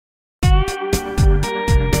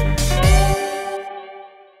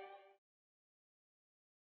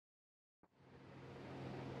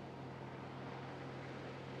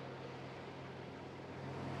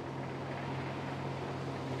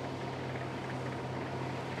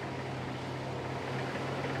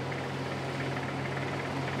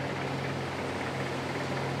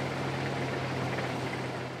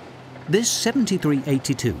This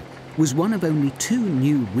 7382 was one of only 2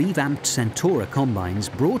 new revamped Centora combines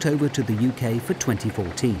brought over to the UK for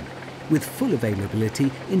 2014, with full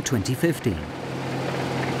availability in 2015.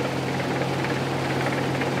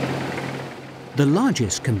 The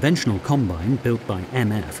largest conventional combine built by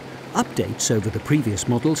MF, updates over the previous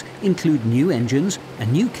models include new engines, a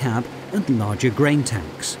new cab and larger grain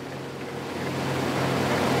tanks.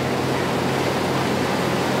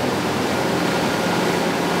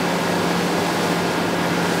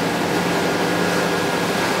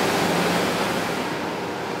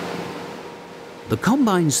 The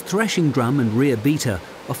combine's threshing drum and rear beater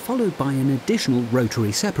are followed by an additional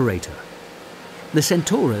rotary separator. The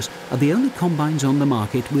Centoras are the only combines on the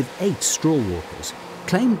market with 8 straw walkers,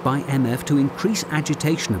 claimed by MF to increase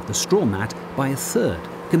agitation of the straw mat by 1/3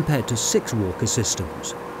 compared to 6 walker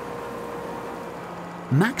systems.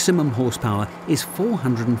 Maximum horsepower is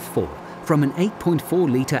 404 from an 8.4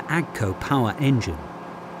 litre Agri power engine.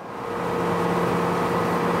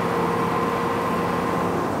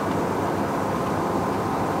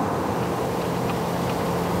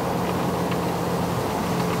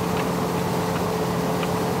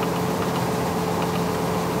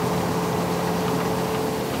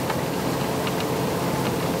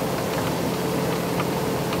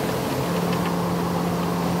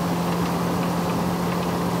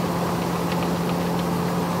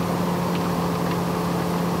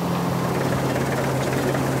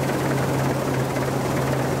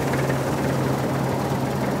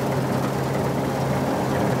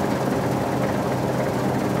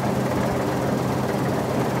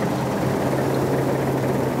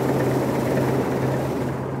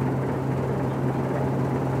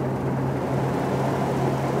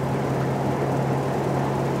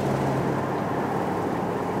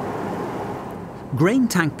 Grain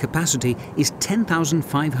tank capacity is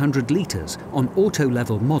 10,500 litres on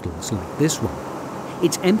auto-level models like this one.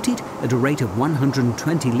 It's emptied at a rate of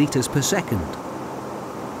 120 litres per second.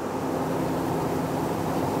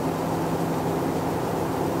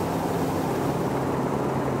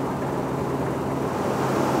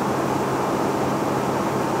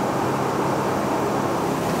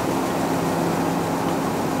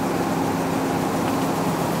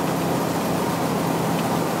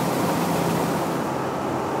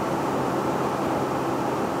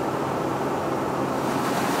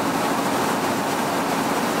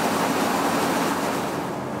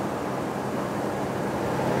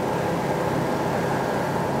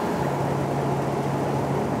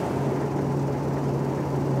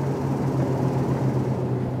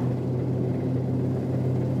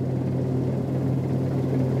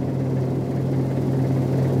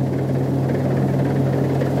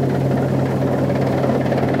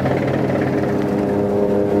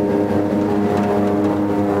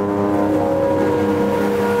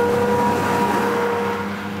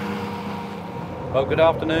 Well, good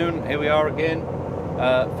afternoon. Here we are again,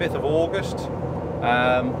 5th of August.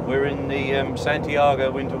 We're in the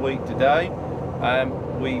Santiago winter wheat today.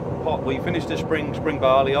 We finished the spring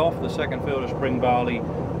barley off. The second field of spring barley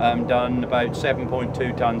done about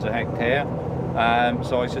 7.2 tonnes a hectare.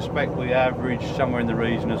 So I suspect we average somewhere in the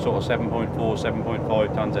region of sort of 7.4,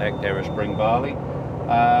 7.5 tonnes a hectare of spring barley,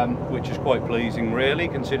 which is quite pleasing really,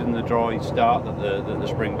 considering the dry start that the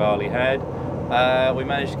spring barley had. We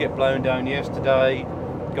managed to get blown down yesterday,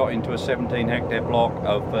 got into a 17 hectare block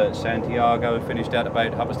of Santiago, finished out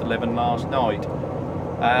about 11:30 last night.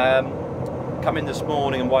 Come in this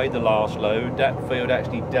morning and weighed the last load. That field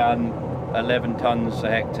actually done 11 tonnes a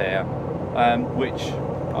hectare, which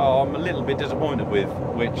I'm a little bit disappointed with,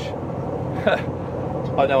 which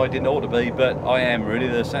I know I didn't ought to be, but I am really.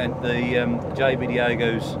 The JB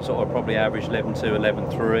Diego's sort of probably averaged 11.2,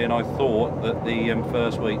 11.3, and I thought that the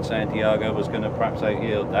first wheat Santiago was going to perhaps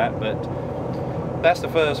out-yield that, but that's the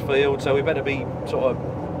first field, so we better be sort of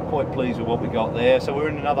quite pleased with what we got there. So we're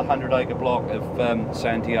in another 100-acre block of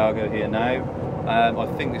Santiago here now. I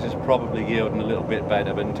think this is probably yielding a little bit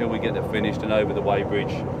better, but until we get it finished and over the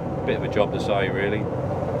weighbridge, a bit of a job to say really.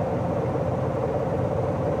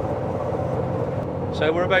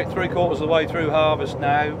 So we're about 3/4 of the way through harvest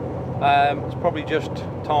now. It's probably just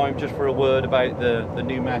time for a word about the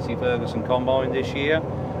new Massey Ferguson combine this year.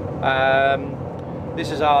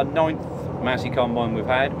 This is our 9th Massey combine we've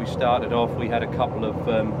had. We started off, we had a couple of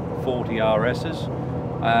 40 RS's.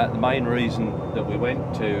 The main reason that we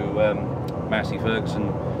went to Massey Ferguson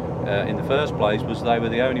in the first place was they were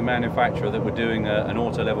the only manufacturer that were doing an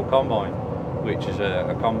auto-level combine, which is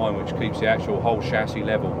a combine which keeps the actual whole chassis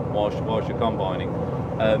level whilst you're combining.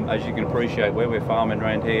 As you can appreciate, where we're farming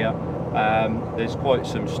around here, there's quite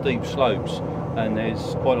some steep slopes, and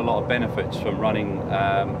there's quite a lot of benefits from running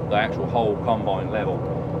the actual whole combine level.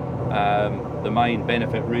 The main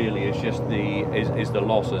benefit really is just the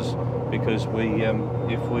losses, because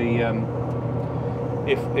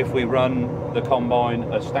if we run the combine,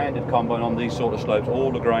 a standard combine on these sort of slopes,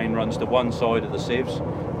 all the grain runs to one side of the sieves,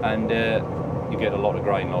 and you get a lot of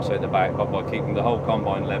grain loss at the back. But by keeping the whole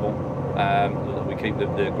combine level, we keep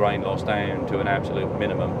the grain loss down to an absolute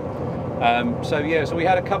minimum. So we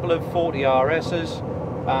had a couple of 40 RSs,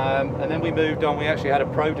 and then we moved on. We actually had a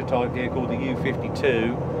prototype here called the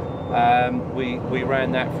U52. We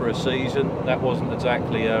ran that for a season. That wasn't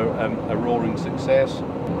exactly a roaring success.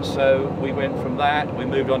 So we went from that, we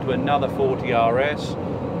moved on to another 40 RS.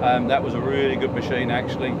 That was a really good machine,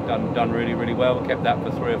 actually, done really, really well. We kept that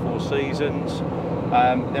for 3 or 4 seasons.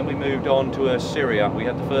 Then we moved on to a Cerea. We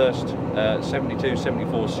had the first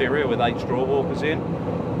 72-74 Cerea with 8 straw walkers in.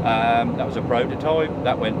 That was a prototype.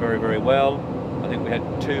 That went very, very well. I think we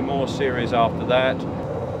had 2 more Cereas after that.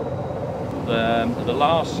 The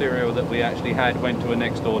last Cerea that we actually had went to a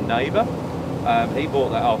next door neighbour. He bought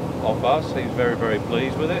that off us. He was very, very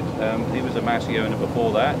pleased with it. He was a Massey owner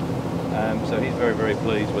before that, so he's very, very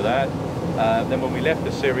pleased with that. Then when we left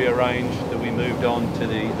the Cerea range, we moved on to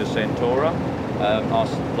the Centora. Our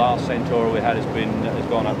last Centora we had has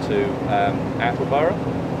gone up to Attleborough,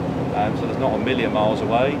 so there's not a million miles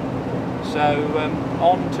away. So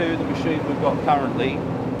on to the machine we've got currently.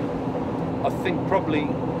 I think probably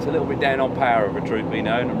it's a little bit down on power, if the truth be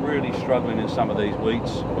known. I'm really struggling in some of these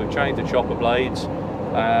wheats. We've changed the chopper blades,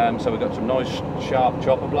 so we've got some nice sharp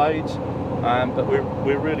chopper blades, but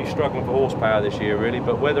we're really struggling for horsepower this year, really.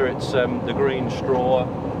 But whether it's the green straw,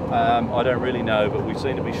 I don't really know, but we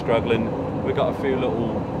seem to be struggling. We've got a few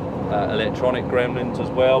little electronic gremlins as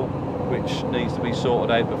well, which needs to be sorted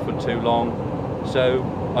out before too long. So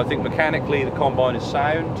I think mechanically the combine is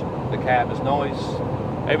sound, the cab is nice,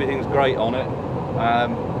 everything's great on it,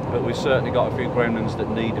 but we've certainly got a few gremlins that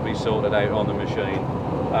need to be sorted out on the machine.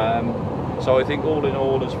 So I think all in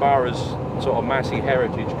all, as far as sort of Massey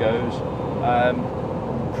heritage goes,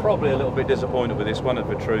 probably a little bit disappointed with this one, if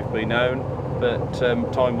the truth be known, but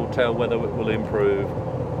time will tell whether it will improve.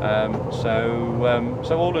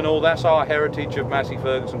 So all in all, that's our heritage of Massey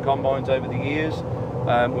Ferguson combines over the years.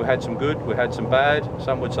 We've had some good, we've had some bad,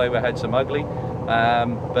 some would say we had some ugly,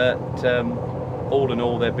 but all in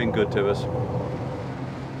all, they've been good to us.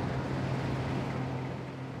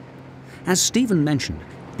 As Stephen mentioned,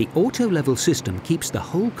 the auto-level system keeps the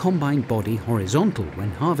whole combine body horizontal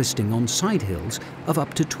when harvesting on side hills of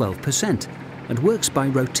up to 12% and works by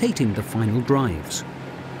rotating the final drives.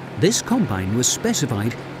 This combine was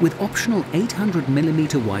specified with optional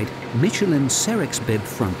 800mm wide Michelin Cerex bib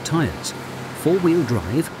front tyres, 4-wheel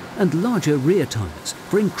drive and larger rear tyres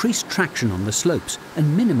for increased traction on the slopes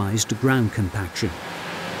and minimised ground compaction.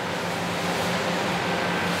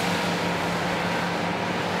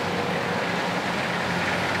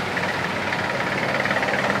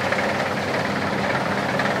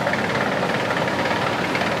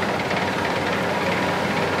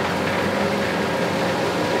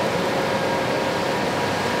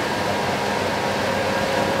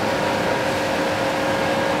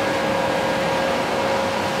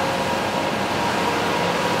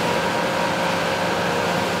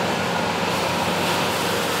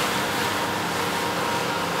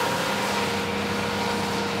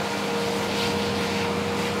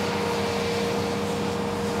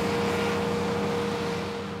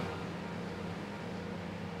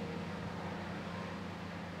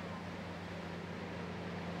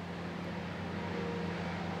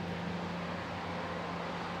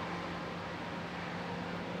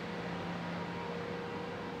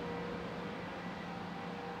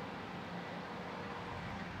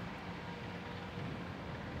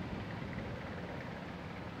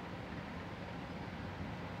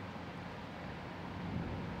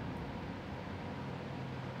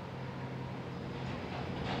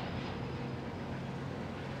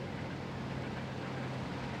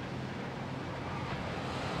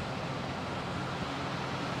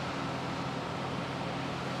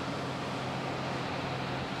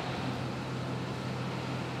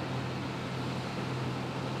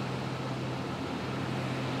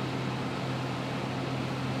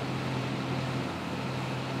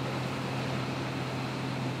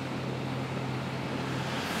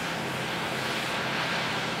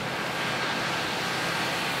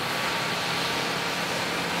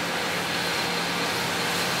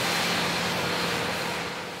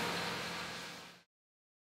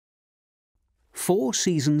 Four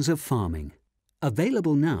Seasons of Farming,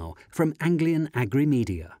 available now from Anglian Agri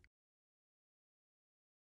Media.